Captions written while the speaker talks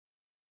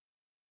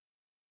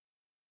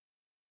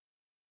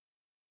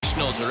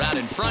Cardinals are out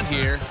in front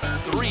here,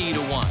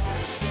 3-1.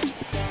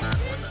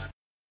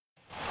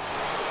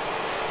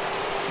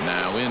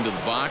 Now into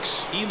the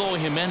box, Eloy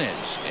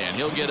Jimenez, and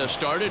he'll get us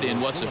started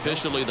in what's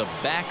officially the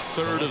back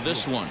third of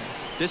this one.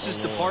 This is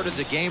the part of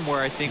the game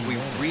where I think we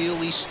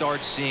really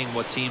start seeing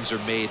what teams are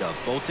made of,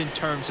 both in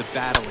terms of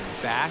battling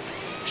back,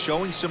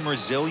 showing some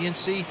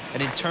resiliency,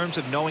 and in terms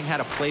of knowing how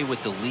to play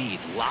with the lead,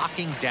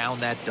 locking down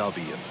that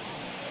W.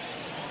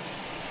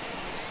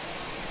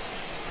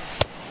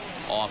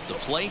 Off the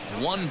plate,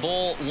 1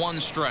 ball, 1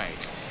 strike.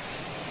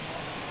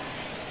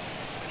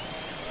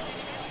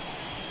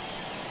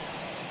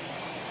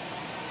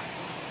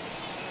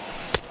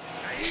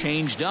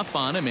 Changed up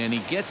on him, and he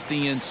gets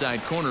the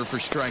inside corner for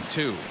strike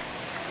 2.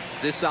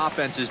 This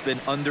offense has been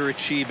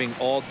underachieving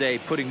all day,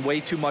 putting way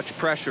too much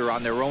pressure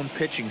on their own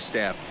pitching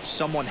staff.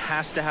 Someone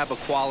has to have a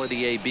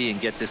quality AB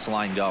and get this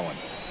line going.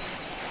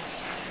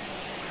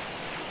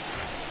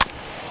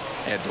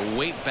 Had to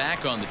wait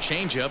back on the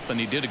changeup, and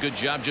he did a good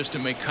job just to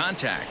make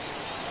contact.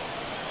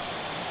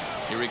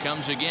 Here he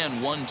comes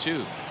again,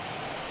 1-2.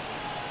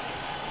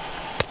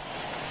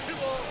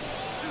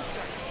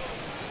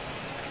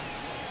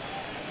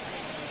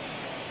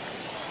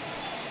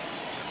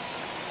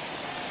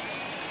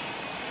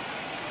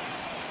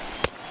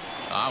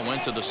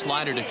 Went to the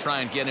slider to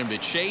try and get him to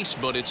chase,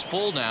 but it's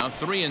full now,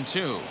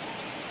 3-2.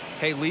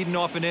 Hey, leading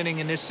off an inning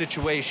in this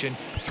situation,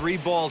 3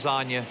 balls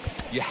on you.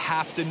 You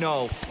have to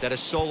know that a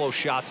solo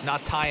shot's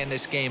not tying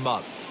this game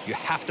up. You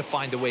have to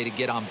find a way to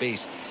get on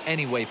base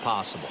any way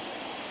possible.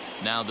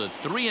 Now the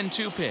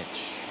 3-2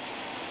 pitch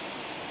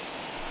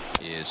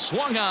is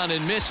swung on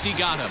and missed. He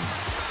got him.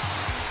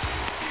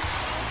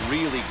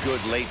 Really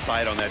good late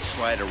bite on that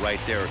slider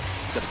right there.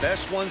 The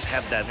best ones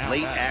have that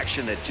late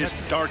action that just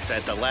darts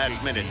at the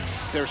last minute.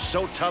 They're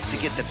so tough to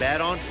get the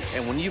bat on,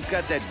 and when you've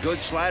got that good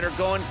slider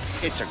going,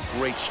 it's a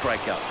great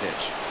strikeout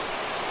pitch.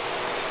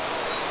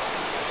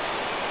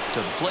 To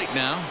the plate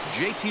now,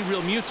 JT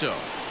Realmuto,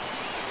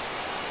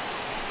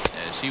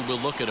 as he will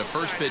look at a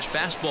first pitch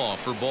fastball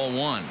for ball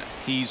 1.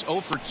 He's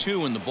 0 for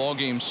 2 in the ball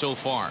game so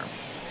far.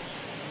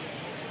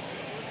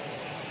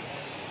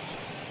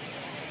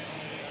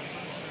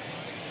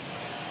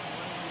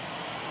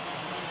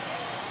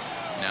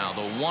 Now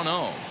the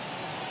 1-0.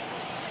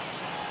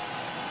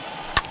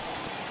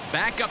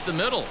 Back up the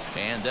middle,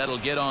 and that'll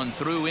get on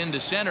through into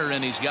center,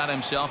 and he's got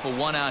himself a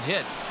 1-out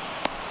hit.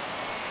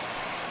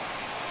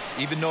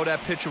 Even though that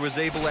pitcher was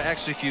able to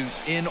execute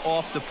in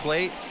off the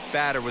plate,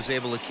 batter was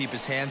able to keep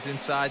his hands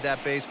inside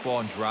that baseball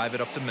and drive it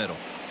up the middle.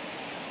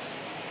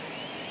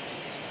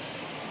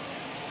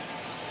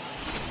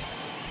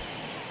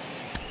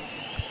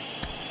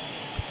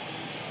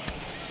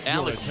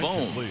 Alec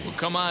Bohm will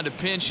come on to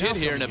pinch hit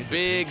here in a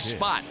big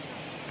spot.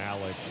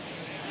 Alec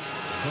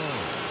Bohm.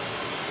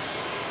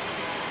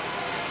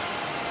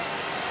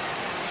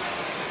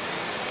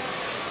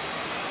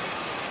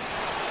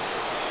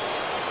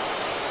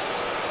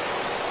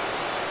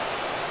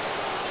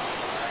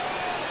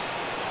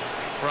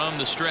 From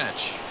the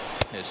stretch,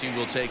 as he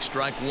will take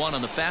strike 1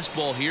 on the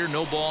fastball here.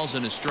 No balls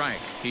and a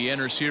strike. He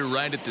enters here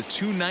right at the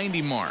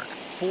 290 mark.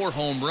 4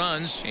 home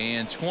runs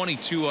and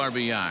 22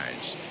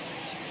 RBIs.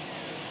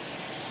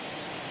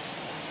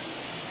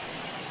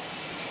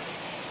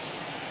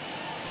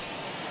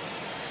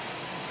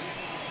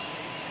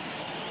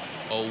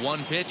 A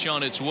 1 pitch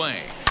on its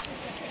way.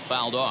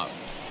 Fouled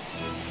off.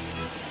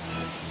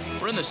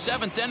 We're in the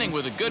 7th inning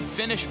with a good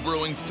finish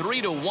brewing.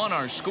 3-1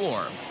 our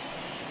score.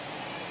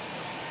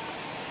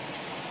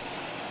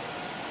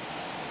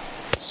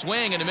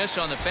 Swing and a miss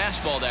on the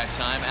fastball that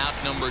time. Out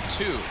number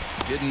 2.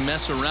 Didn't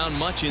mess around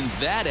much in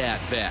that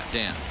at-bat,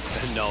 Dan.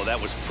 No,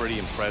 that was pretty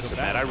impressive,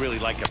 Matt. I really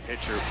like a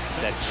pitcher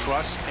that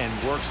trusts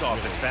and works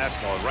off his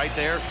fastball. Right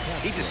there,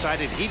 he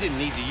decided he didn't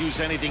need to use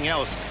anything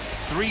else.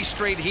 3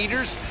 straight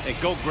heaters and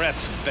go grab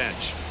some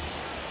bench.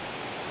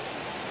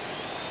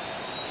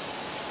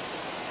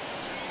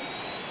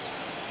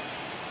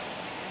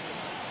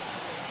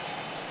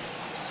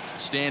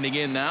 Standing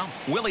in now,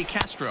 Willie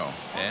Castro,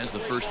 as the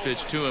first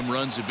pitch to him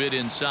runs a bit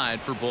inside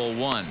for ball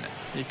 1.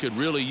 He could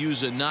really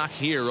use a knock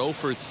here. 0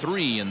 for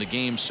 3 in the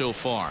game so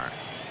far.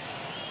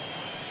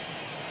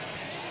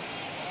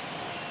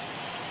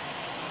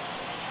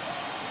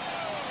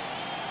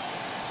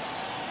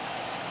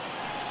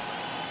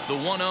 The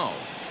 1-0.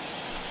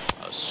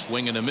 A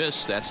swing and a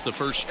miss. That's the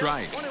first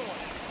strike.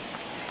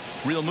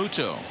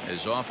 Realmuto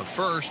is off of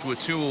first with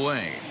 2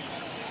 away.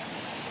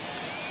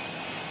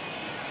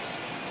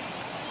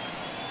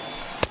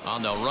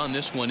 And they'll run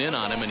this one in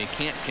on him, and he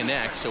can't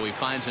connect, so he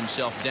finds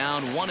himself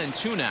down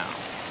 1-2 now.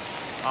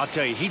 I'll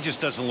tell you, he just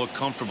doesn't look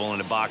comfortable in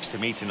the box to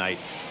me tonight.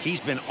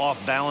 He's been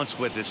off balance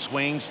with his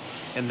swings,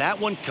 and that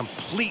one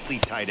completely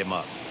tied him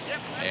up.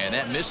 And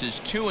that misses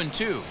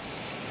 2-2.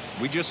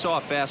 We just saw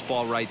a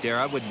fastball right there.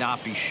 I would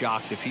not be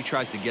shocked if he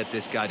tries to get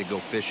this guy to go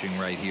fishing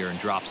right here and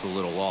drops a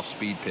little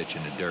off-speed pitch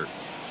in the dirt.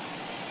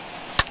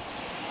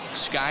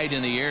 Skied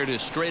in the air to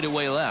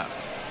straightaway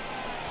left.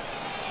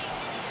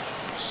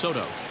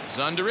 Soto is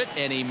under it,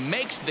 and he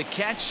makes the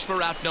catch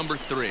for out number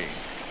 3.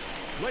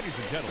 Ladies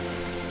and gentlemen,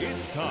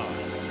 it's time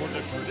for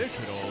the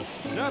traditional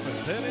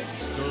 7th inning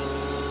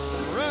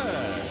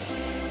stretch.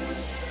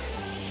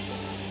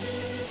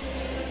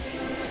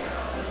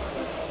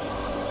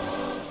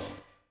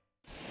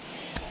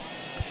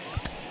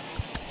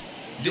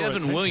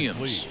 Devin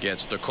Williams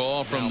gets the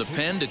call from the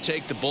pen to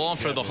take the ball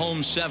for the home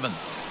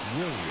 7th.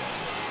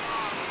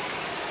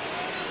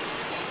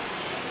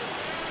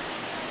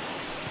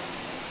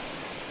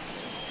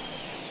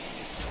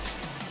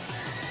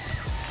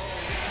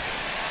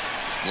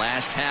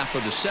 Last half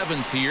of the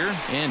 7th here,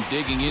 and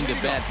digging into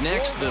bat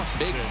next, the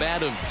big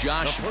bat of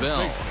Josh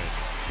Bell.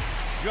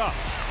 Josh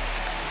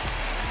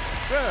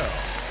Bell.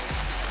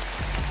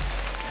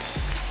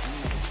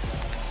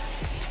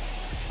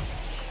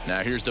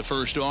 Now here's the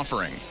first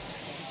offering.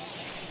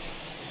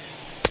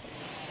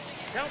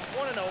 Count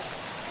 1-0.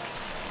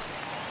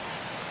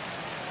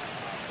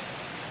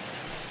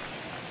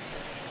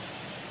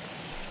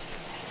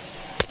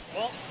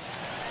 Well.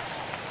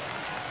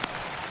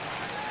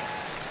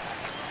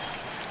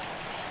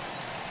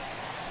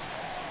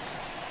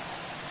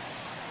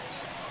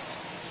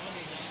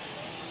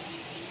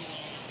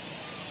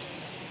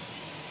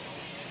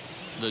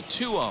 The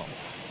 2-0.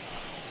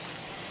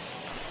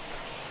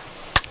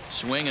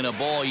 Swinging a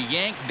ball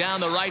yanked down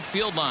the right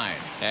field line.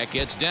 That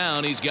gets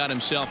down. He's got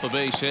himself a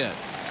base hit.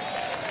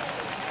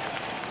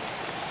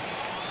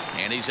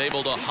 And he's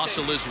able to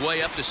hustle his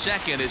way up to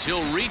second as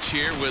he'll reach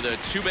here with a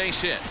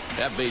 2-base hit.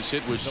 That base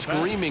hit was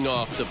screaming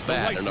off the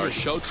bat, and our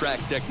show track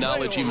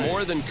technology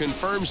more than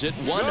confirms it.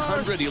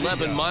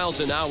 111 miles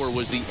an hour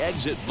was the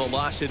exit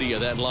velocity of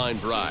that line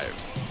drive.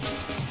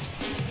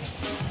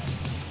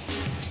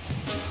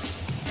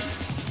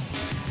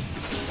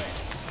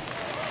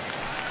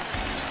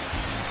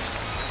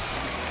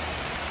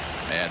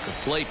 At the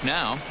plate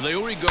now,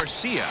 Leury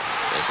Garcia,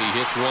 as he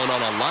hits one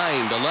on a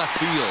line to left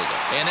field.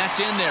 And that's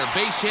in there,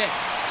 base hit.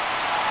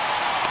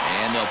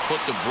 And they'll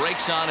put the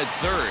brakes on at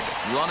third.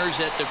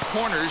 Runners at the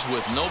corners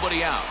with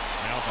nobody out.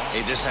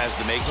 Hey, this has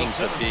the makings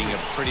of being a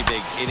pretty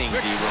big inning.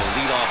 The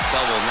leadoff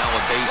double, now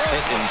a base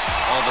hit, and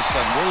all of a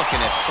sudden we're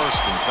looking at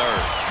first and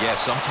third. Yeah,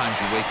 sometimes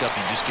you wake up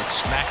and just get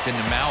smacked in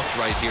the mouth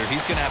right here.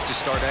 He's going to have to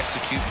start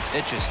executing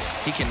pitches.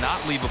 He cannot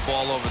leave a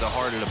ball over the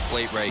heart of the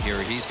plate right here.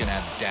 He's going to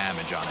have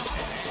damage on his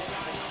hands.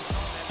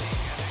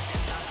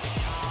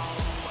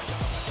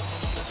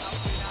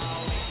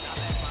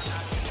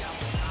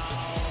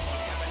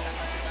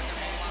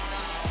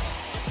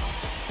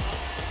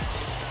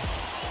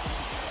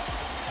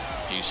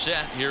 He's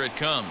set. Here it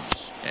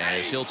comes.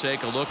 As he'll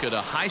take a look at a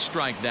high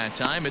strike that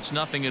time, it's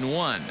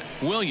 0-1.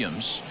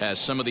 Williams has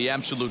some of the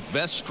absolute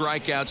best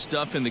strikeout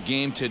stuff in the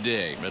game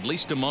today, at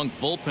least among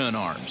bullpen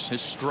arms. His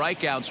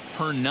strikeouts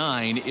per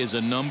 9 is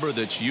a number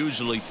that's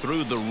usually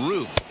through the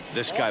roof.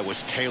 This guy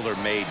was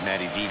tailor-made,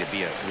 Matty V, to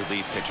be a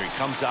relief pitcher. He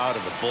comes out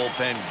of the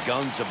bullpen,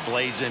 guns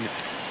a-blazing,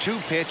 2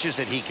 pitches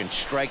that he can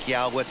strike you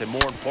out with, and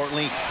more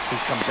importantly, he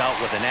comes out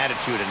with an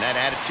attitude, and that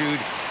attitude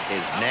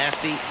is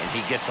nasty, and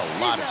he gets a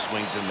lot of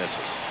swings and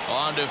misses.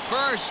 On to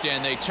first,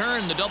 and they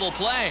turn the double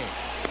play.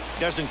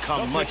 Doesn't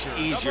come much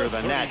easier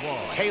than that.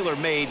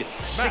 Tailor-made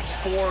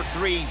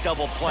 6-4-3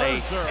 double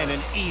play, and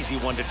an easy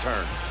one to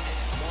turn.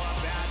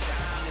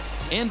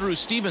 Andrew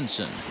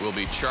Stevenson will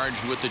be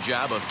charged with the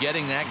job of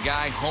getting that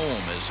guy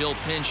home as he'll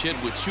pinch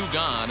hit with 2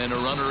 gone and a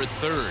runner at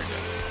third.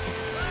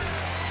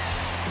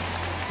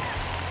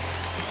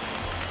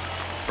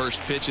 First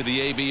pitch of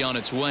the AB on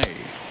its way,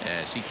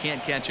 as he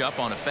can't catch up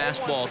on a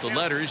fastball at the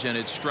letters, and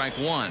it's strike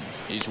 1.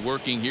 He's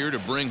working here to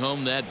bring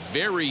home that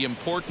very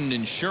important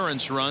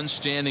insurance run,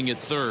 standing at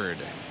third.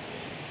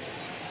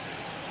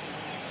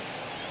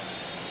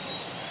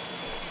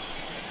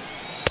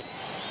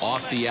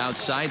 Off the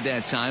outside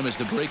that time, as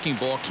the breaking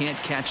ball can't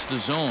catch the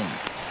zone.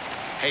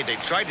 Hey, they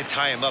tried to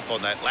tie him up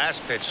on that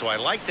last pitch, so I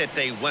like that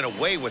they went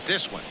away with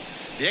this one.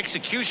 The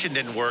execution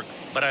didn't work,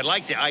 but I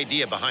like the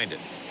idea behind it.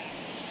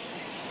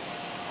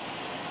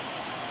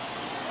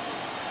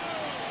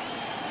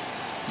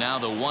 Now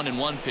the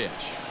 1-1 pitch.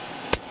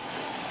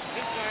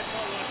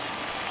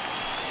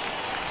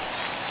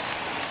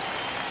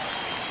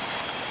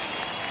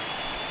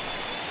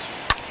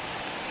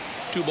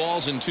 Two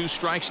balls and 2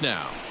 strikes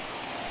now.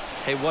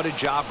 Hey, what a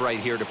job right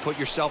here to put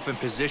yourself in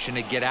position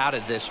to get out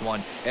of this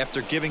one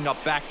after giving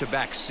up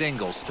back-to-back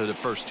singles to the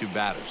first 2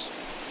 batters.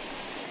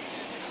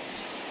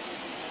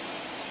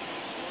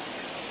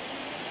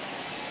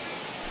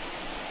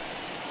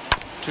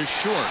 To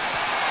short.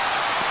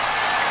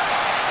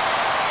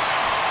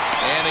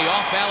 And the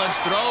off-balance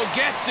throw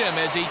gets him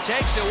as he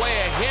takes away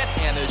a hit,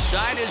 and the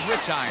side is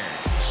retired.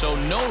 So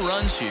no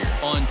runs here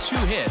on 2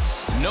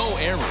 hits, no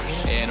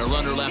errors, and a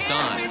runner left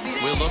on.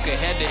 We'll look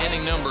ahead to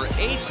inning number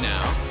 8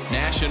 now.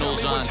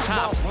 Nationals on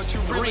top,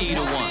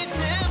 3-1.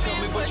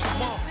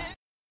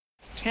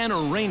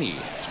 Tanner Rainey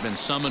has been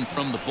summoned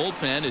from the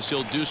bullpen as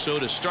he'll do so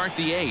to start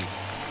the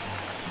 8th.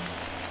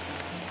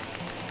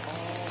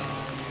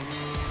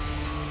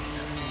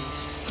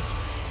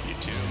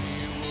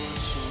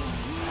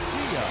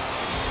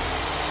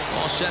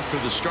 set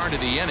for the start of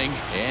the inning,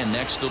 and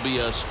next will be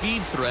a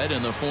speed threat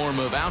in the form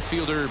of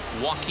outfielder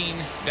Joaquin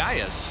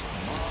Gaius.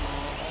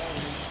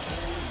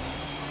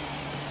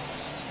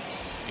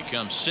 He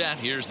comes set.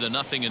 Here's the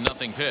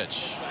 0-0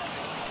 pitch.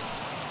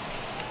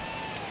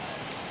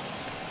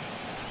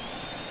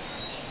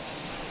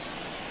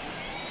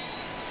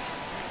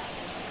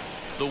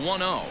 The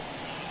 1-0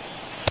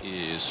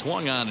 is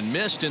swung on and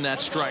missed, and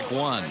that's strike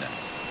one.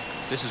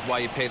 This is why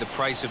you pay the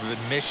price of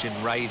admission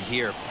right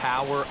here.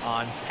 Power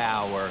on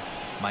power.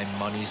 My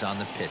money's on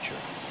the pitcher.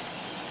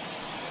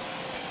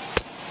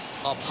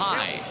 Up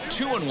high,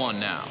 2-1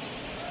 now.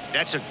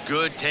 That's a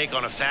good take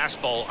on a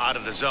fastball out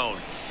of the zone.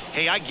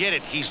 Hey, I get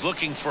it. He's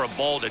looking for a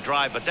ball to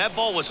drive, but that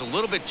ball was a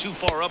little bit too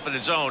far up in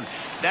the zone.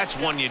 That's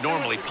one you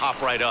normally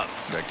pop right up.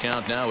 The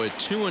count now at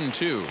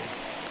 2-2.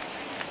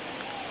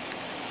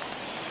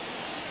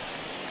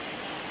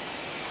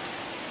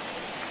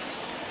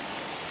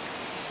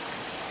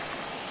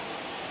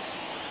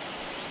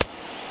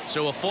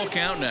 So a full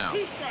count now.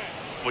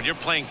 When you're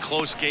playing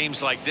close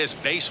games like this,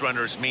 base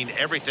runners mean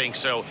everything,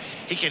 so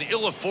he can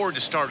ill afford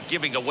to start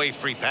giving away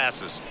free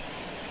passes.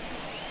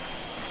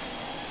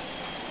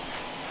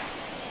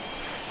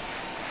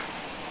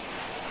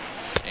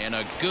 And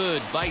a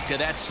good bite to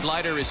that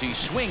slider as he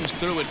swings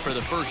through it for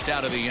the first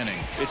out of the inning.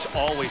 It's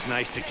always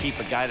nice to keep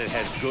a guy that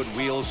has good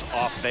wheels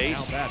off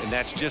base, and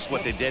that's just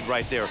what they did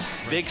right there.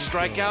 Big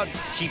strikeout,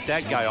 keep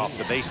that guy off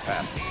the base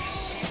path.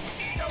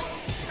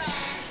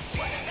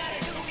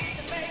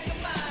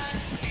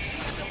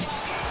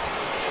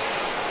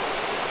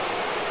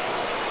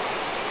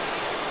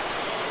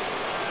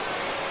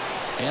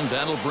 And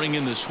that'll bring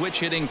in the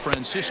switch-hitting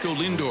Francisco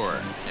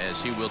Lindor,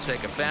 as he will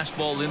take a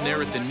fastball in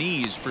there at the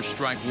knees for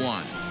strike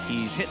one.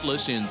 He's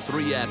hitless in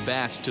 3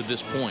 at-bats to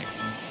this point.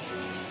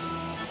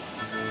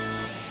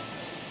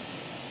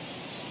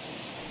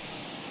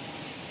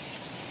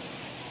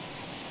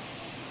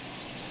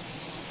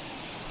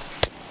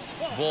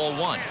 Ball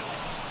one.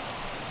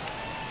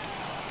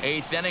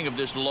 8th inning of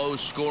this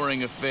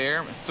low-scoring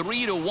affair.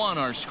 3-1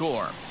 our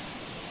score.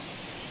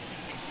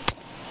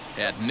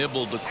 Had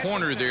nibbled the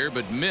corner there,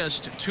 but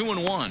missed.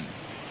 2-1.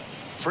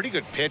 Pretty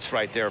good pitch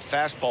right there.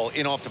 Fastball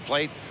in off the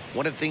plate.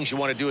 One of the things you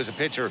want to do as a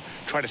pitcher,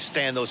 try to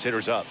stand those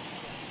hitters up.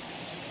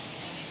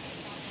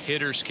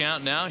 Hitters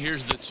count now.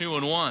 Here's the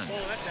 2-1.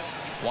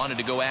 Wanted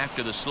to go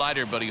after the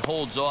slider, but he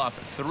holds off.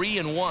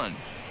 3-1.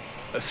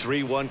 A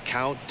 3-1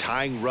 count,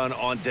 tying run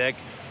on deck.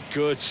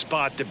 Good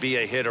spot to be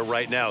a hitter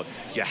right now.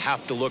 You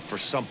have to look for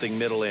something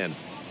middle in.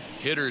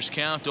 Hitters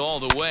count all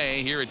the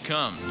way. Here it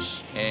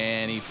comes.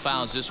 And he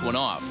fouls this one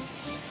off.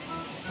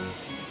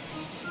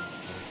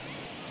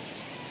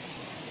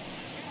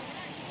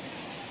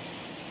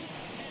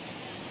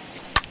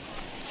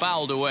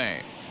 Fouled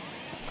away.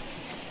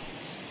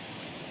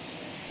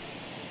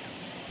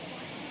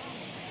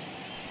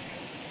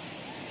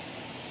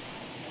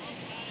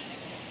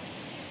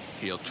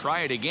 He'll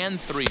try it again.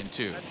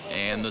 3-2.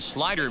 And the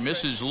slider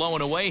misses low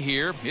and away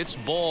here. It's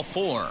ball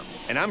 4.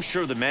 And I'm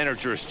sure the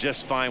manager is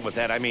just fine with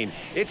that. I mean,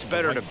 it's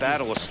better to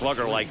battle a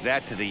slugger like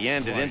that to the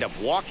end and end up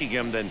walking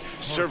him than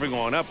serving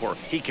one up where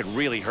he can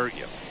really hurt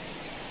you.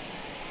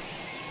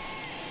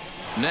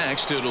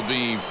 Next, it'll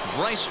be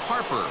Bryce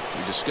Harper.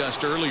 We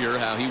discussed earlier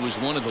how he was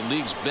one of the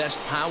league's best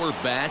power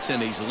bats,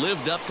 and he's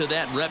lived up to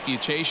that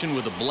reputation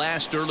with a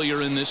blast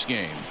earlier in this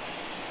game.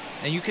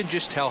 And you can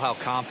just tell how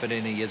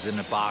confident he is in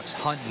the box,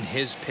 hunting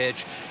his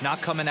pitch,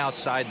 not coming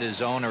outside the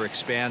zone or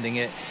expanding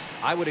it.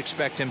 I would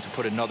expect him to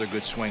put another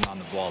good swing on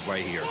the ball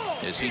right here.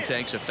 As he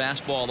takes a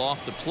fastball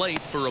off the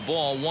plate for a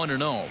ball.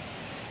 1-0.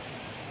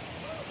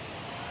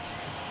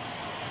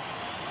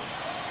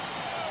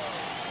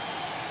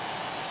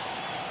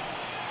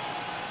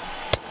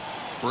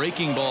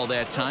 Breaking ball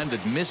that time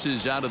that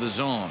misses out of the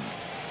zone.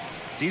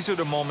 These are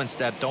the moments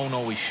that don't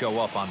always show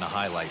up on the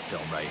highlight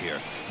film right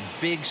here.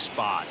 Big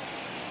spot.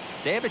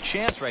 They have a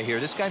chance right here.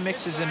 This guy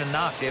mixes in a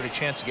knock. They have a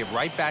chance to get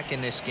right back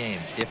in this game.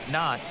 If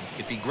not,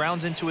 if he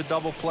grounds into a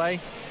double play,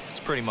 it's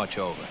pretty much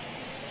over.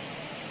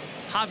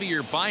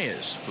 Javier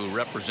Baez, who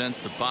represents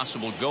the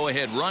possible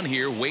go-ahead run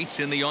here, waits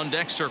in the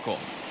on-deck circle.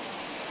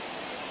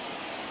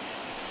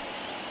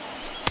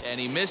 And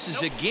he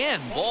misses again.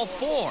 Ball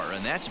 4.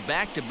 And that's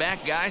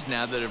back-to-back guys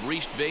now that have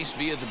reached base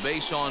via the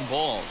base on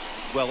balls.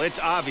 Well, it's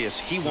obvious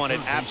he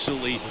wanted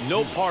absolutely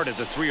no part of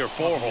the 3 or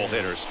 4 hole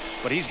hitters,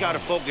 but he's got to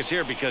focus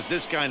here because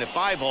this guy in the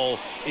 5 hole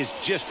is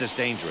just as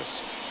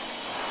dangerous.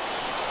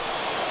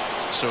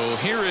 So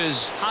here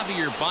is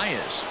Javier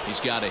Baez. He's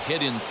got a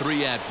hit in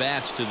 3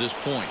 at-bats to this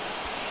point.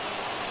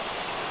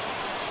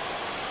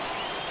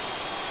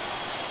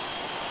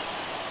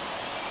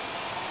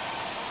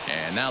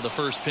 And now the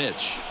first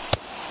pitch.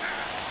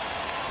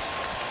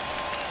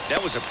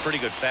 That was a pretty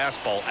good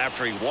fastball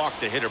after he walked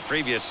the hitter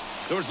previous.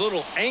 There was a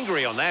little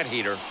angry on that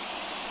heater.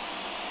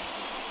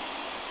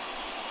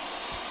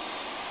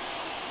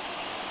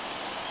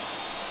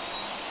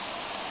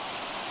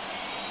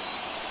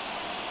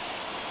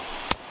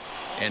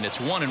 And it's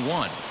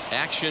 1-1.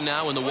 Action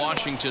now in the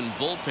Washington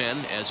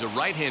bullpen as a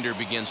right-hander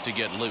begins to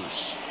get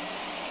loose.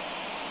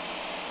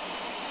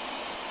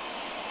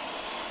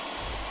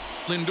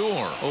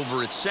 Lindor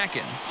over at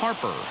second.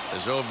 Harper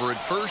is over at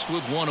first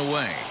with one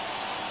away.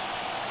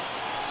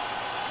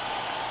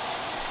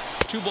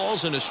 2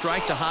 balls and a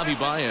strike to Javi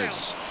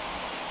Baez.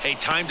 Hey,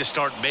 time to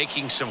start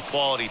making some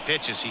quality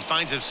pitches. He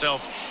finds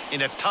himself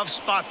in a tough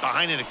spot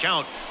behind an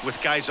account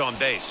with guys on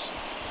base.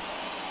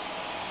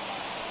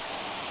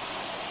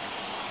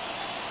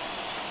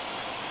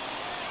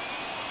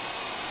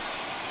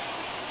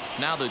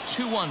 Now the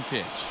 2-1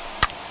 pitch.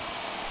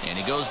 And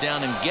he goes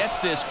down and gets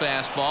this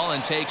fastball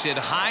and takes it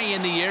high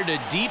in the air to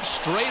deep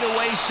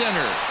straightaway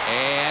center.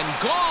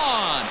 And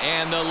gone.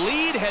 And the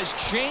lead has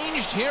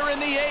changed here in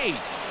the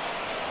 8th.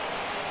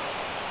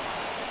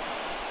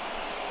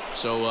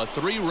 So a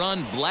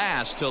 3-run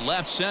blast to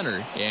left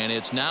center, and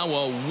it's now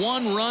a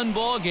 1-run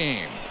ball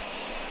game.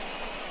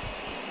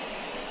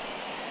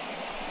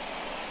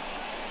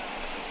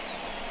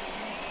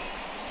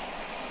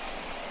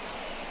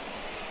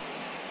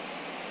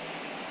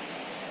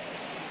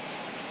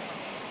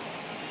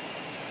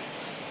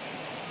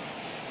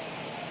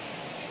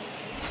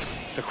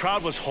 The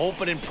crowd was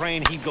hoping and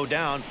praying he'd go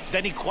down.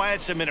 Then he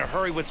quiets him in a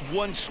hurry with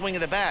one swing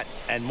of the bat.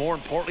 And more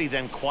importantly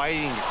than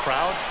quieting the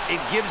crowd, it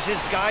gives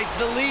his guys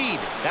the lead.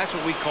 That's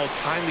what we call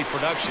timely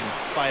production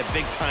by a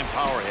big-time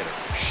power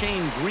hitter.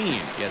 Shane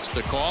Green gets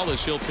the call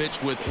as he'll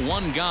pitch with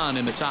 1 gone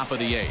in the top of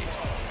the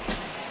 8th.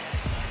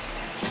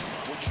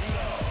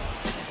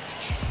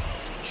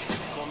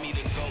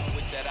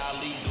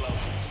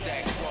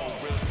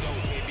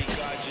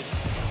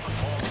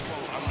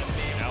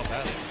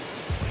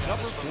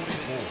 Number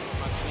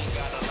 44.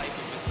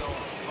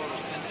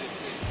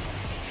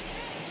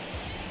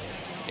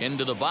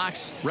 Into the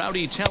box,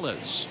 Rowdy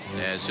Tellez,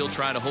 as he'll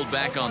try to hold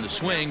back on the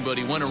swing, but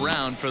he went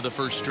around for the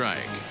first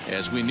strike.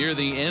 As we near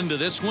the end of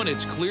this one,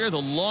 it's clear the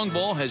long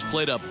ball has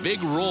played a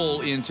big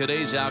role in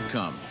today's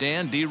outcome.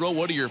 Dan, D-Row,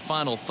 what are your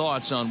final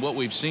thoughts on what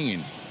we've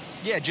seen?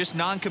 Yeah, just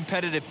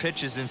non-competitive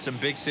pitches in some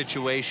big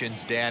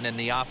situations, Dan, and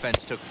the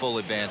offense took full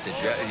advantage.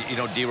 Yeah, you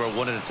know, D-Row,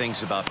 one of the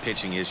things about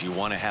pitching is you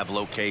want to have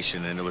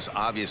location, and it was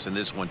obvious in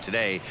this one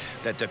today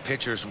that the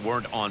pitchers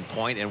weren't on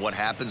point, and what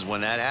happens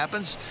when that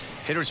happens?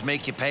 Hitters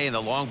make you pay, and the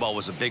long ball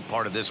was a big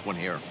part of this one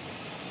here.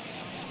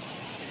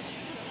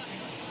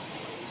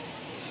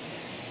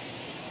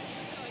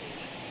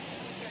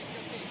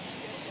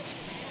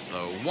 The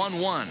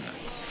 1-1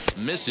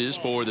 misses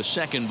for the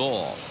second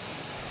ball.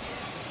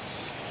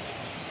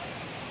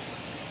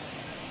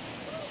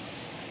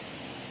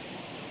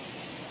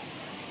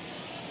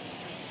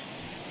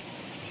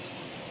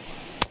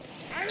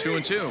 Two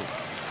and two.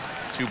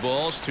 2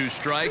 balls, 2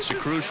 strikes, a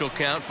crucial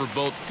count for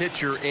both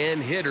pitcher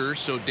and hitter.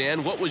 So,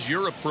 Dan, what was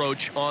your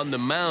approach on the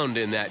mound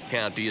in that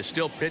count? Do you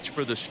still pitch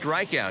for the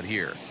strikeout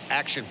here?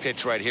 Action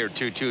pitch right here,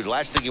 2-2. The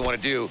last thing you want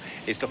to do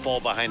is to fall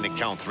behind the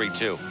count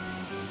 3-2.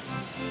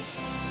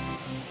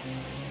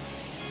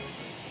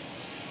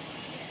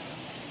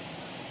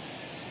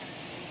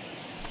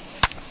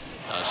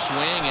 A swing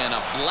and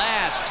a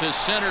blast to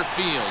center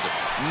field.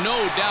 No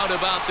doubt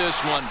about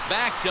this one.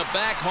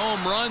 Back-to-back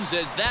home runs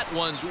as that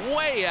one's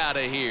way out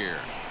of here.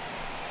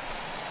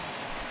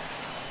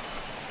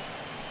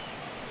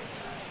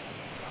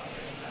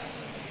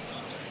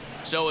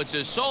 So it's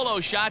a solo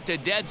shot to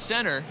dead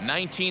center.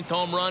 19th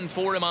home run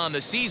for him on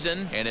the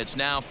season, and it's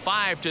now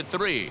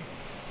 5-3.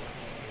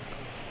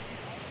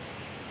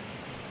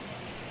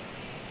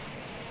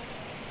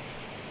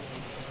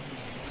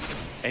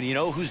 And you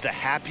know who's the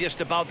happiest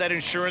about that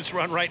insurance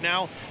run right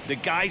now? The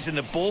guys in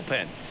the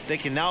bullpen. They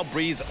can now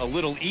breathe a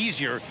little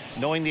easier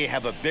knowing they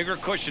have a bigger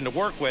cushion to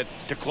work with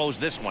to close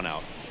this one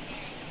out.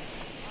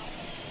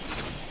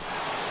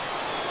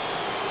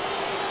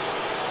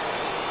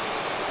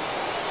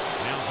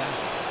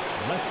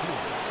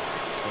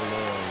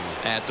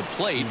 At the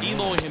plate,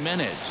 Eloy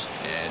Jimenez,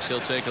 as he'll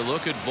take a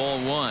look at ball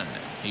 1.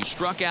 He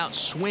struck out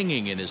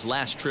swinging in his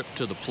last trip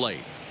to the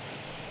plate.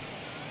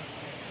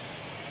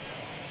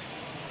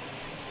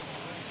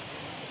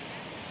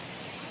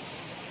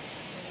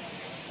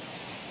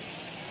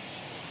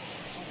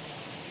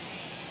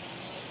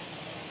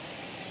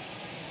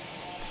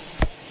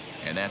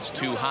 And that's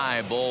too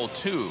high, ball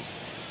 2.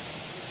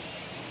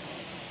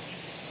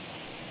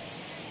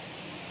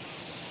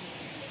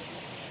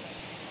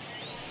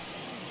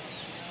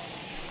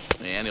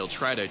 And he'll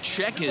try to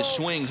check his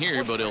swing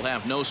here, but he'll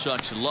have no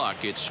such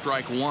luck. It's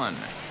strike 1.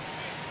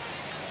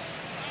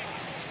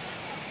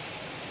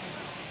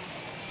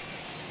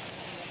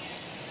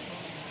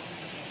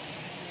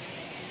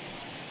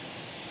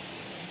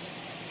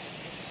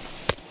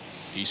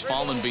 He's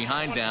fallen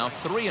behind now,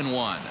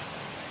 3-1.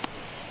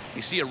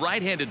 You see a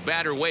right-handed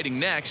batter waiting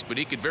next, but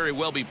he could very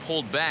well be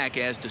pulled back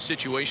as the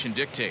situation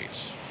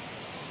dictates.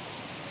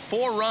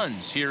 4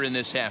 runs here in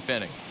this half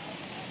inning.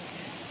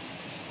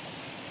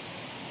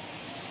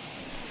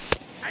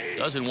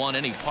 Doesn't want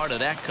any part of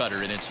that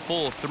cutter, and it's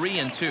full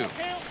 3-2.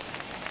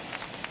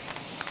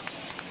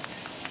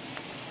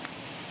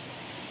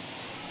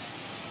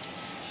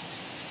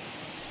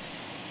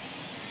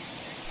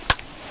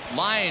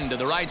 Line to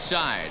the right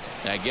side.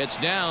 That gets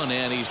down,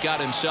 and he's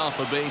got himself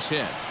a base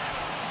hit.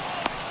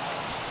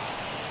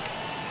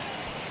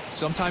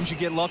 sometimes you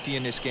get lucky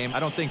in this game.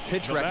 I don't think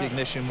pitch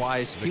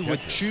recognition-wise he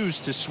would choose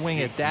to swing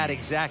at that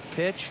exact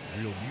pitch.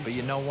 But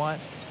you know what?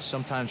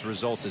 Sometimes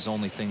result is the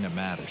only thing that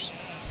matters.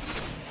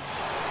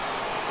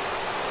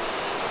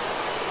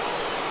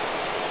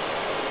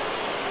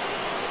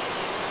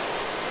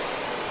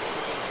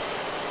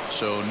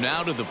 So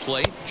now to the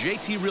plate,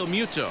 JT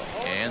Realmuto.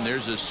 And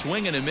there's a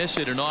swing and a miss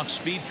at an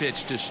off-speed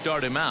pitch to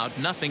start him out.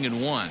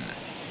 0-1.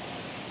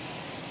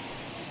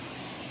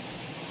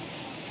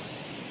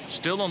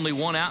 Still only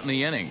one out in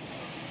the inning.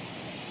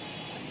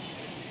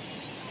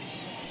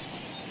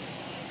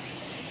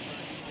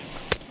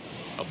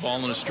 A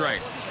ball and a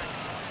strike.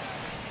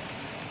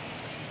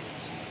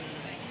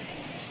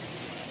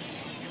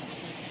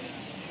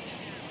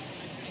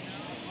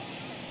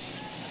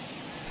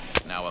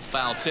 Now a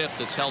foul tip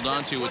that's held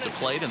onto at the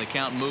plate, and the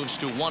count moves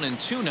to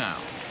 1-2 now.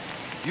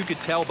 You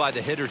could tell by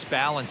the hitter's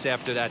balance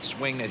after that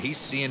swing that he's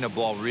seeing the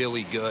ball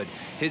really good.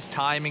 His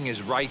timing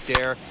is right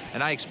there,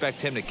 and I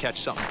expect him to catch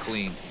something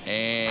clean.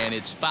 And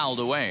it's fouled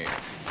away.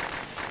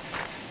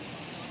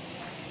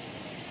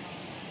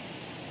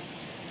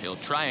 He'll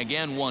try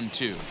again.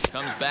 1-2.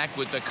 Comes back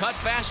with the cut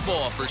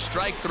fastball for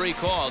strike 3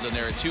 called, and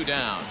there are 2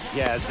 down.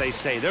 Yeah, as they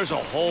say, there's a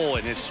hole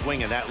in his swing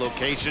in that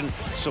location,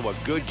 so a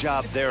good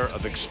job there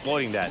of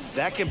exploiting that.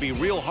 That can be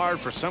real hard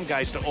for some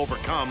guys to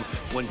overcome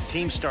when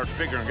teams start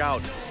figuring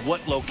out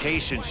what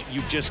locations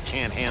you just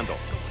can't handle.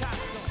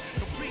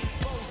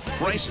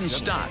 Bryson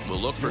Stott will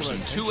look for some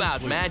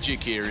 2-out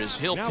magic here as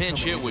he'll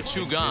pinch hit with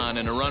 2 gone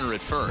and a runner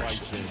at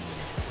first.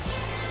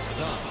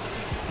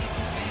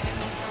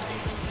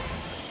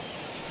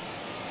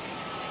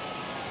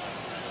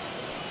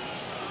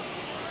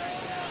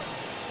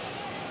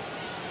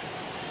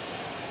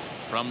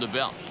 From the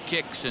belt,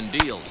 kicks and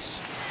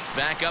deals.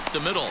 Back up the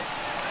middle.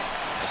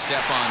 A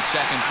step on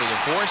second for the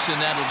force,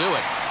 and that'll do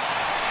it.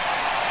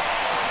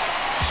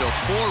 So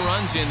 4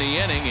 runs in the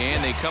inning,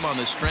 and they come on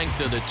the strength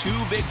of the 2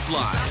 big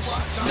flies.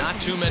 Not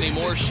too many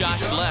more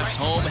shots left.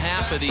 Home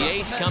half of the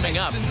 8th coming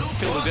up.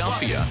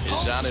 Philadelphia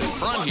is out in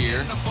front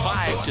here,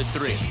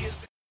 5-3.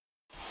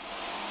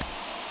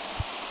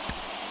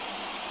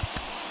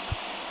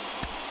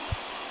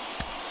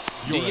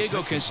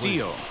 Diego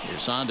Castillo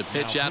is on to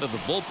pitch out of the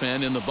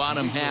bullpen in the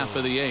bottom half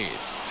of the 8th.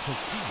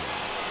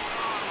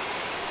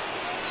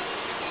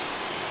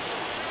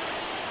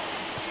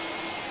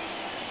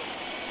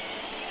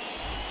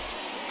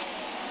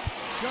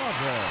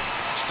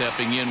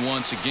 Stepping in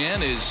once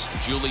again is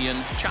Julian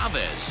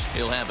Chavez.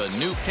 He'll have a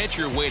new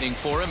pitcher waiting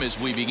for him as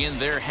we begin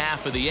their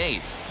half of the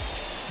 8th.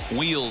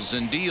 Wheels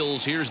and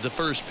deals. Here's the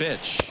first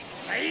pitch.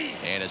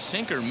 And a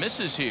sinker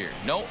misses here.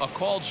 No, a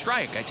called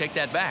strike. I take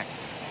that back.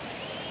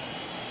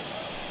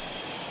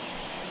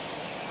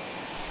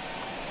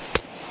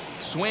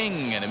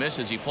 Swing and a miss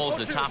as he pulls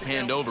the top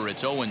hand over.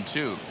 It's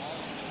 0-2.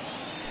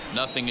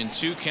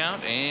 0-2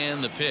 count,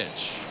 and the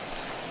pitch.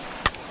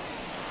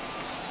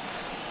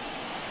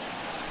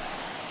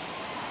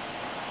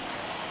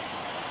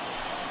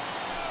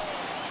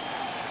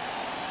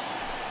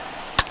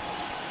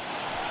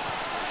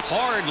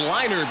 Hard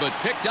liner, but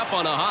picked up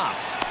on a hop.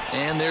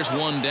 And there's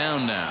 1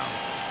 down now.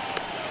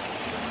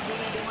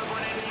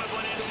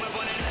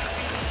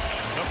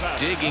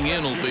 Digging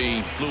in will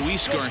be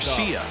Luis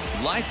Garcia.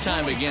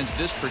 Lifetime against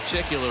this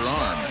particular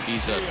arm.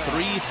 He's a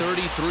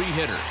 .333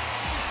 hitter.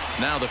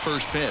 Now the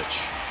first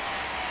pitch.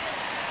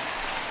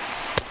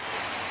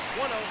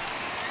 1-0.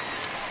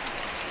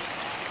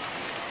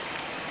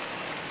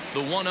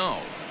 The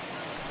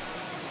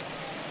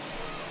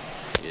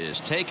 1-0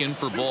 is taken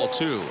for ball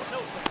 2.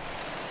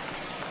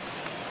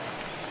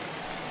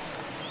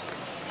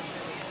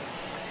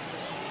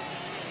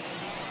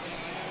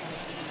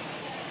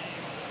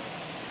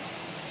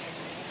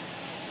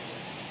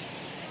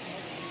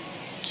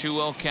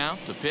 .2-0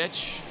 count. The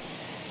pitch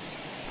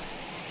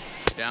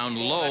down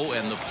low,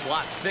 and the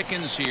plot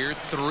thickens here.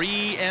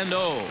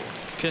 3-0.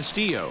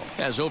 Castillo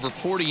has over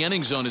 40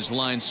 innings on his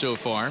line so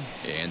far,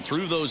 and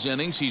through those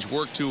innings he's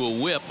worked to a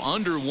whip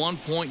under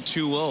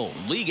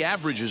 1.20. League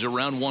average is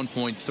around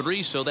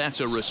 1.3, so that's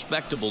a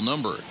respectable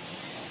number.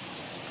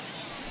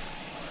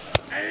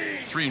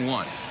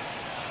 3-1.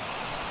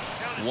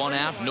 1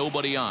 out,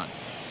 nobody on.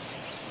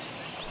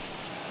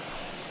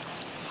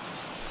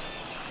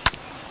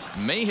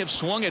 May have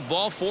swung at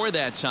ball 4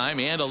 that time,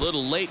 and a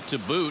little late to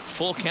boot.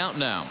 Full count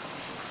now.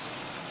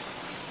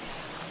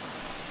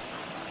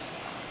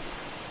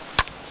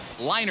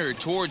 Liner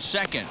towards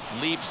second.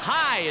 Leaps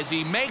high as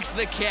he makes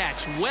the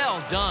catch.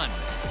 Well done.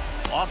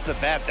 Off the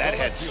bat, that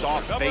had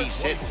soft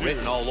base hit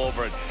written all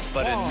over it,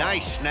 but a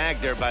nice snag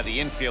there by the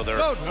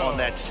infielder on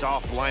that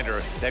soft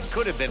liner that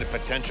could have been a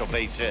potential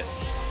base hit.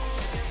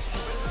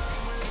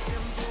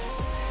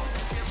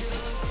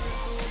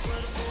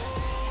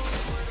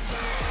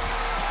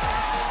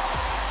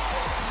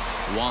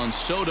 Juan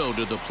Soto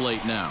to the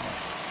plate now.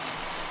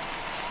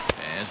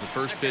 As the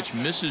first pitch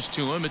misses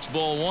to him, it's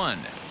ball 1.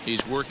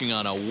 He's working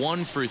on a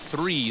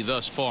 1-for-3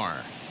 thus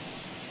far.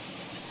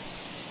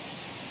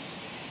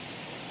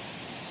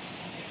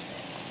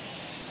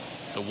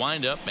 The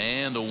windup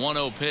and the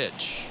 1-0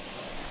 pitch.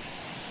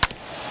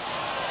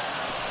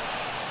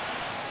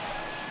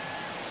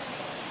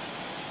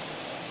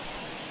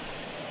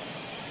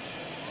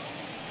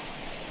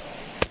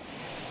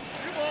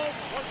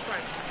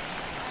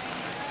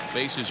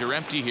 Bases are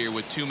empty here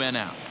with 2 men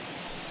out.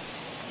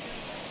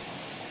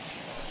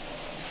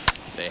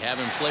 They have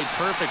him played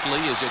perfectly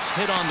as it's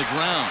hit on the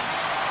ground.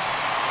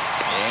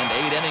 And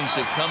 8 innings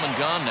have come and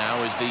gone now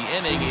as the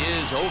inning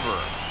is over.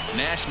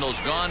 Nationals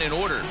gone in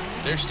order.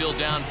 They're still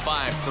down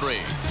 5-3.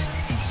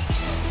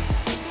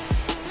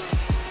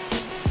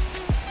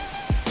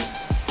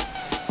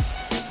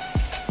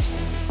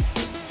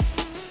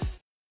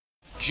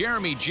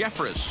 Jeremy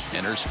Jeffress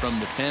enters from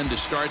the pen to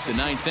start the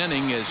 9th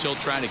inning as he'll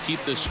try to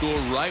keep the score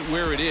right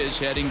where it is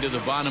heading to the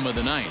bottom of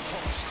the 9th.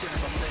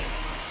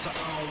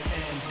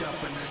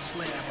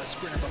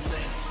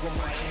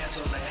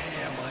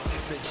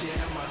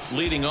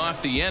 Leading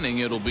off the inning,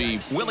 it'll be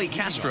Willie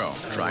Castro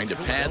trying to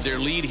pad their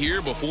lead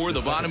here before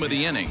the bottom of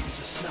the inning.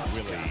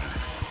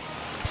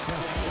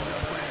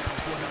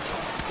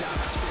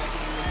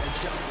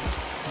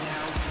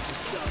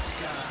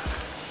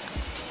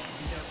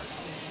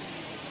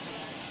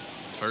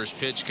 First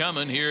pitch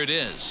coming. Here it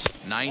is.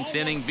 9th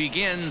inning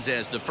begins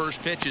as the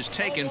first pitch is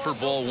taken for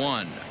ball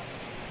 1.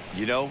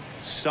 You know,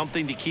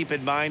 something to keep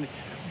in mind,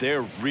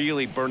 they're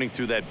really burning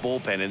through that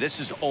bullpen, and this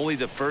is only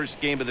the first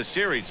game of the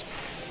series.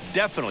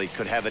 Definitely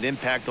could have an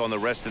impact on the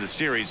rest of the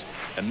series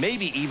and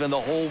maybe even the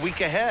whole week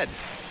ahead.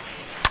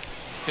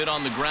 Hit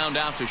on the ground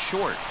out to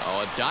short.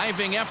 Oh, a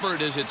diving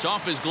effort as it's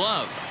off his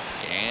glove.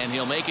 And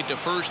he'll make it to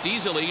first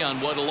easily on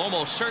what will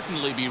almost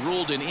certainly be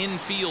ruled an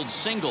infield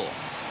single.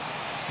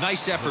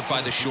 Nice effort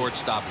by the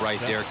shortstop right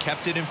there.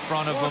 Kept it in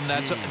front of him.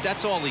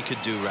 That's all he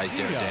could do right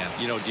there, Dan.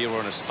 You know, dealer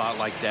on a spot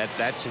like that,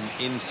 that's an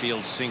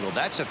infield single.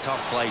 That's a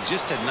tough play.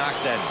 Just to knock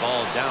that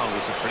ball down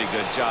was a pretty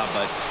good job.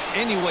 But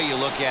any way you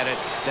look at it,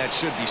 that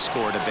should be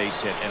scored a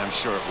base hit, and I'm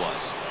sure it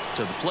was.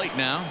 To the plate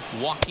now,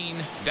 Joaquin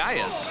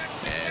Diaz,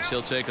 as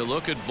he'll take a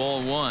look at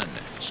ball 1.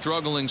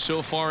 Struggling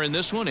so far in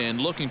this one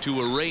and looking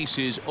to erase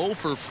his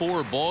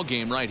 0-for-4 ball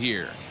game right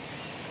here.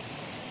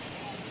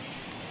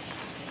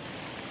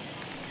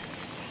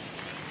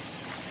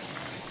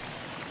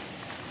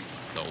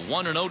 The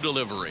 1-0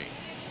 delivery.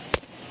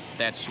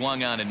 That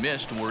swung on and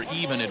missed. We're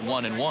even at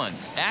 1-1.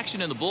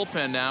 Action in the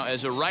bullpen now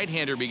as a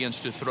right-hander begins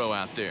to throw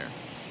out there.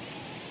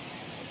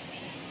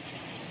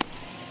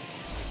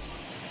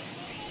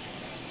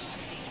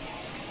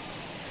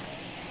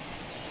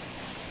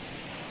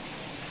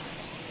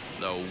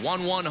 The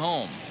 1-1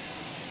 home.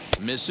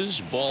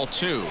 Misses, ball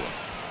 2.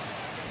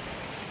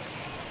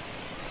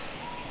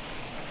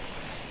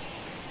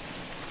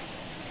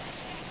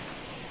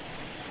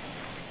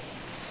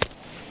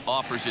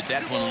 Offers it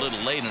that one a little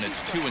late, and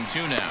it's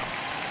 2-2 now.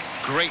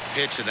 Great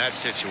pitch in that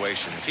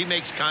situation. If he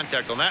makes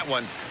contact on that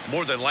one,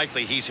 more than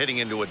likely he's hitting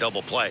into a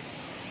double play.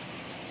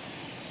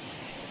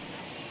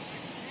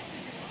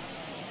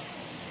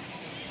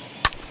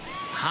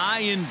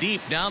 High and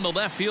deep down the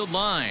left field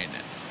line.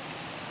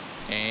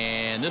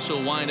 And this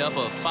will wind up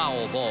a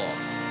foul ball.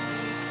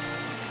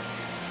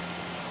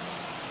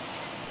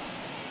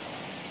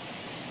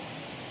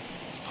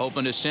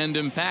 Hoping to send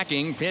him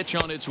packing. Pitch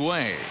on its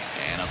way.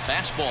 And a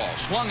fastball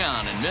swung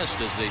on and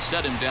missed as they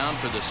set him down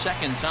for the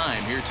second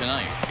time here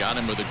tonight. Got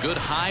him with a good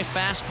high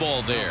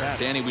fastball there.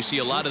 Danny, we see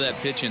a lot of that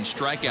pitch in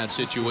strikeout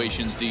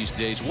situations these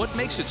days. What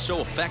makes it so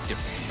effective?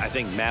 I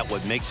think, Matt,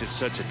 what makes it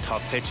such a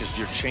tough pitch is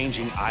you're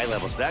changing eye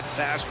levels. That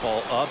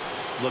fastball up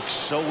looks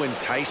so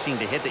enticing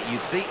to hit that you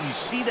think you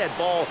see that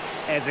ball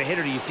as a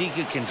hitter. You think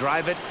you can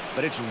drive it,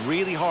 but it's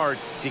really hard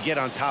to get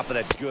on top of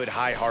that good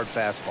high hard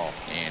fastball.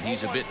 And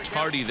he's a bit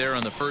tardy there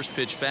on the first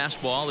pitch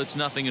fastball. It's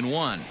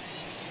 0-1.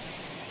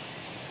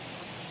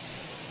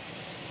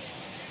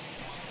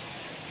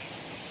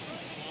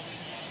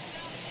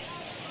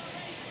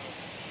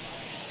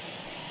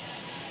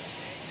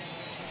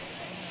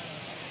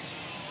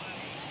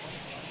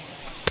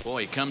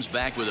 Boy, he comes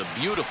back with a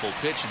beautiful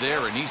pitch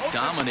there, and he's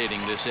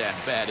dominating this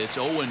at-bat. It's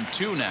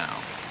 0-2 now.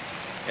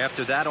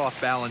 After that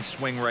off-balance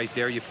swing right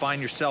there, you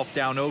find yourself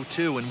down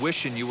 0-2 and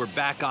wishing you were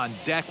back on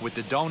deck with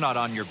the donut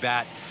on your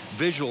bat,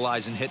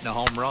 visualizing hitting a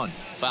home run.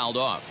 Fouled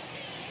off.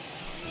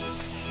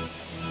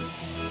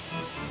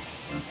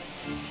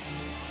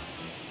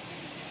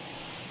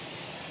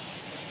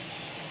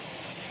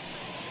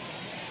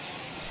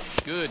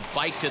 Good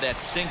bite to that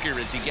sinker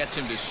as he gets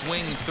him to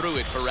swing through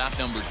it for out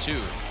number 2.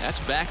 That's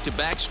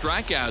back-to-back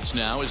strikeouts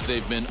now as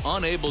they've been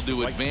unable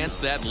to advance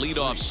that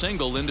leadoff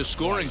single into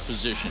scoring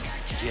position.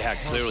 Yeah,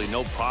 clearly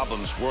no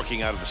problems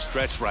working out of the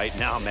stretch right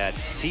now, Matt.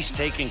 He's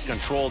taking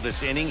control of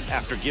this inning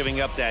after giving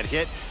up that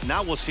hit.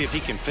 Now we'll see if he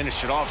can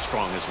finish it off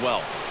strong as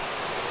well.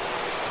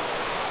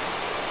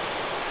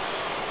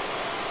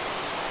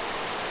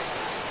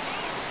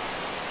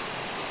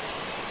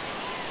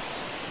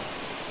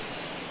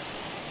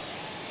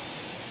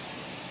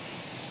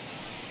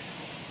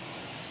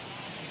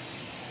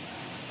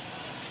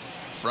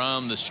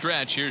 From the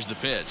stretch, here's the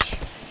pitch.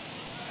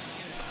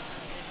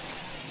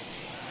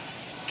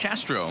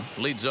 Castro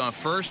leads off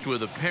first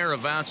with a pair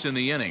of outs in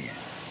the inning.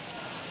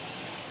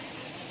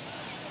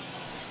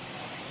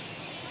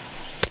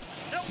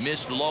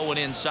 Missed low and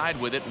inside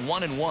with it,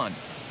 1-1.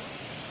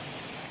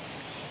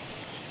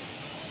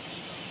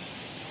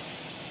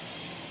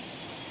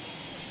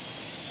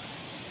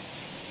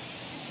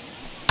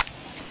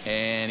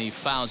 And he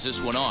fouls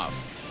this one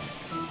off.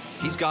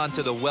 He's gone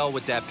to the well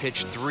with that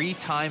pitch 3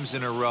 times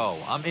in a row.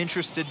 I'm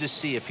interested to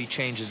see if he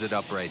changes it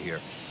up right here.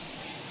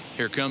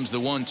 Here comes the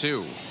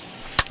 1-2.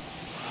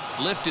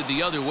 Lifted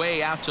the other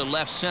way out to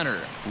left center.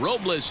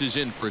 Robles is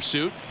in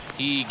pursuit.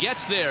 He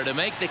gets there to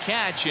make the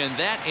catch, and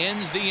that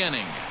ends the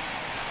inning.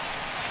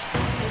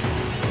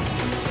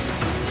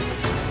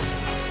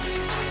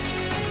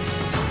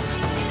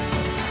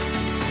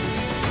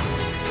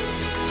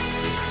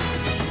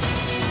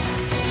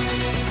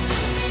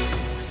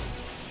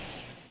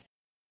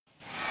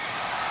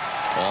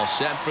 All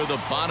set for the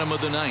bottom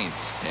of the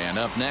 9th. And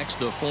up next,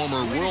 the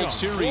former World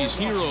Series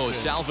hero,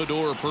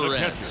 Salvador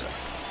Perez.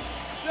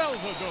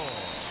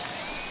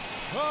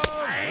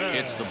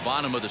 It's the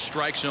bottom of the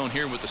strike zone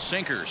here with the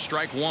sinker.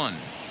 Strike 1.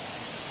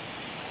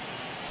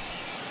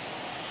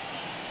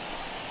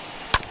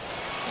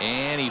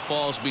 And he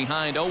falls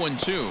behind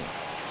 0-2.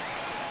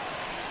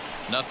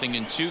 Nothing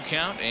in 2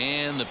 count,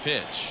 and the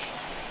pitch.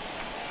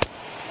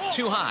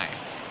 Too high.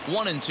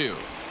 1-2.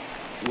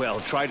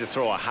 Well, tried to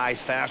throw a high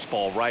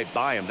fastball right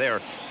by him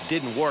there.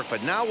 Didn't work,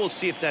 but now we'll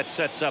see if that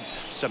sets up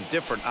some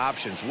different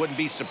options. Wouldn't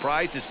be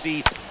surprised to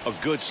see a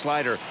good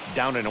slider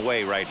down and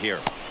away right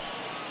here.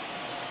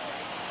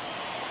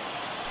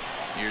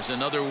 Here's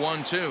another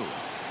 1-2.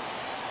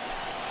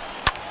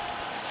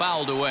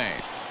 Fouled away.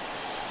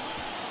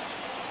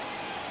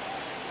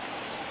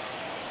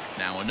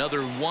 Now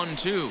another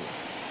 1-2.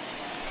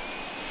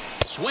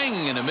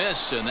 Swing and a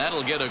miss, and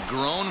that'll get a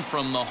groan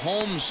from the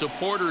home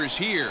supporters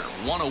here.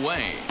 1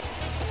 away.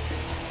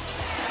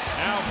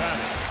 Now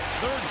batting,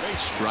 third base.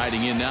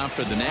 Striding in now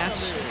for the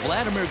Nats,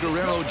 Vladimir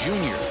Guerrero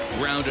Jr.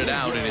 grounded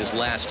out in his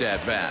last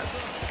at-bat.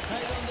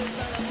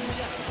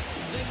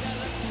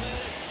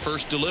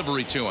 First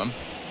delivery to him.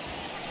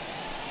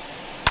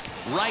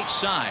 Right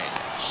side,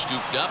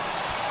 scooped up.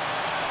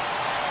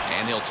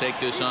 And he'll take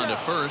this on to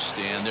first,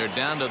 and they're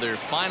down to their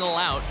final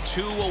out,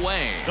 2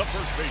 away. The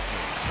first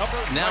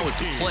baseman, Now at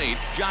the plate,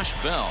 Josh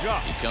Bell.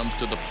 He comes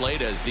to the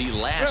plate as the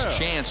last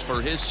chance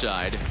for his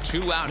side.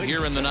 2 out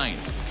here in the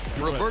 9th.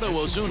 Roberto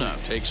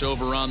Ozuna takes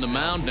over on the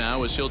mound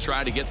now as he'll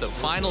try to get the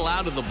final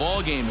out of the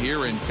ball game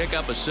here and pick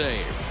up a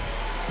save.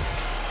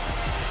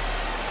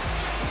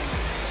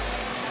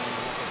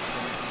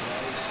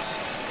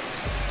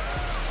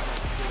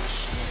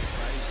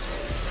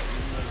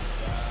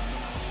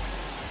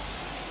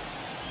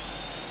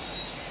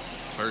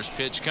 First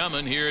pitch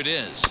coming. Here it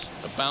is.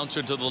 A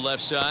bouncer to the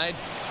left side.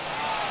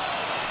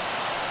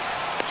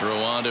 Throw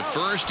on to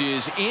first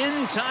is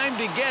in time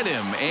to get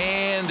him.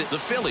 And the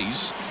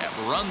Phillies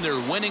have run their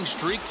winning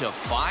streak to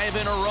 5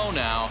 in a row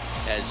now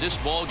as this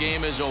ball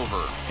game is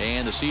over.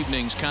 And this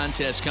evening's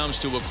contest comes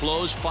to a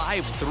close.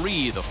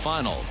 5-3 the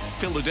final.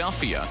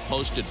 Philadelphia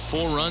posted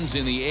 4 runs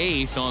in the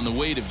 8th on the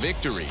way to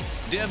victory.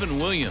 Devin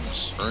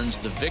Williams earns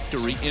the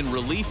victory in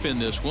relief in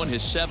this one,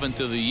 his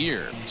 7th of the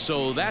year.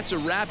 So that's a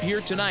wrap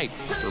here tonight.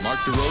 For Mark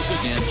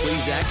DeRosa, Dan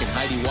Plezak, and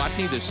Heidi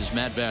Watney, this is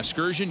Matt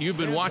Vasgersian. You've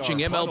been watching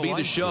MLB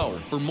The Show.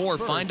 For more,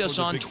 find us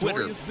on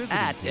Twitter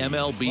at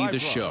MLB The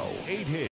Show.